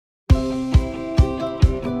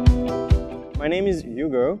My name is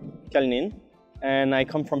Hugo Kalnin, and I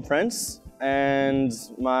come from France. And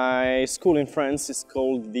my school in France is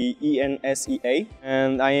called the ENSEA,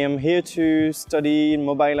 and I am here to study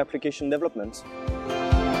mobile application development.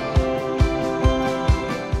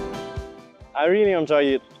 I really enjoy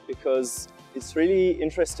it because it's really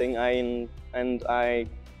interesting, and I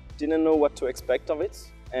didn't know what to expect of it.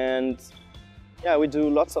 And yeah, we do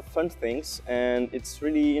lots of fun things, and it's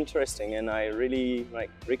really interesting, and I really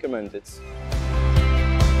recommend it.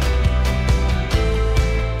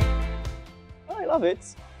 I love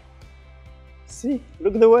it. See,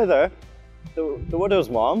 look at the weather. The weather is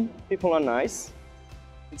warm. People are nice.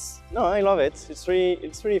 I love it. It's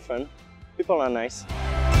really fun. People are nice.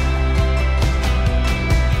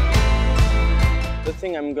 The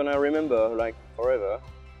thing I'm gonna remember forever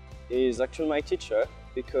is actually my teacher,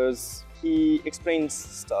 because he explains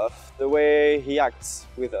stuff, the way he acts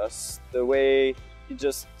with us, the way he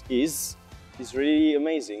just is really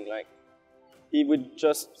amazing. He would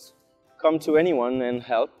just come to anyone and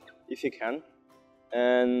help if he can,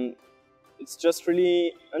 and it's just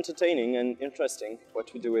really entertaining and interesting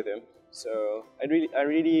what we do with him. So I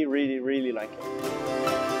really like him.